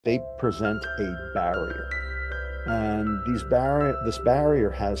they present a barrier. And this barrier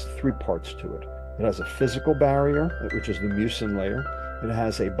has three parts to it. It has a physical barrier, which is the mucin layer. It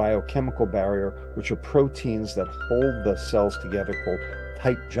has a biochemical barrier, which are proteins that hold the cells together called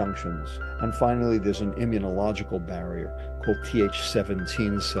tight junctions. And finally, there's an immunological barrier called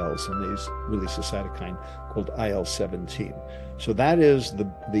Th17 cells, and these release a cytokine called IL-17. So that is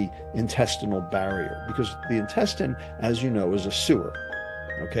the intestinal barrier, because the intestine, as you know, is a sewer.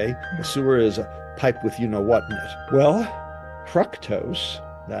 Okay? A sewer is a pipe with you-know-what in it. Well, fructose,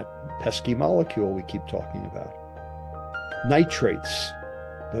 that pesky molecule we keep talking about, nitrates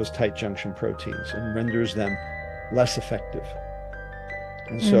those tight junction proteins and renders them less effective.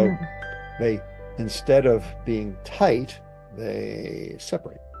 And so they, instead of being tight, they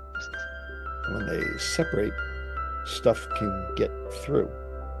separate. When they separate, stuff can get through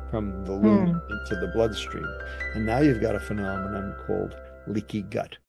from the lumen into the bloodstream. And now you've got a phenomenon called leaky gut.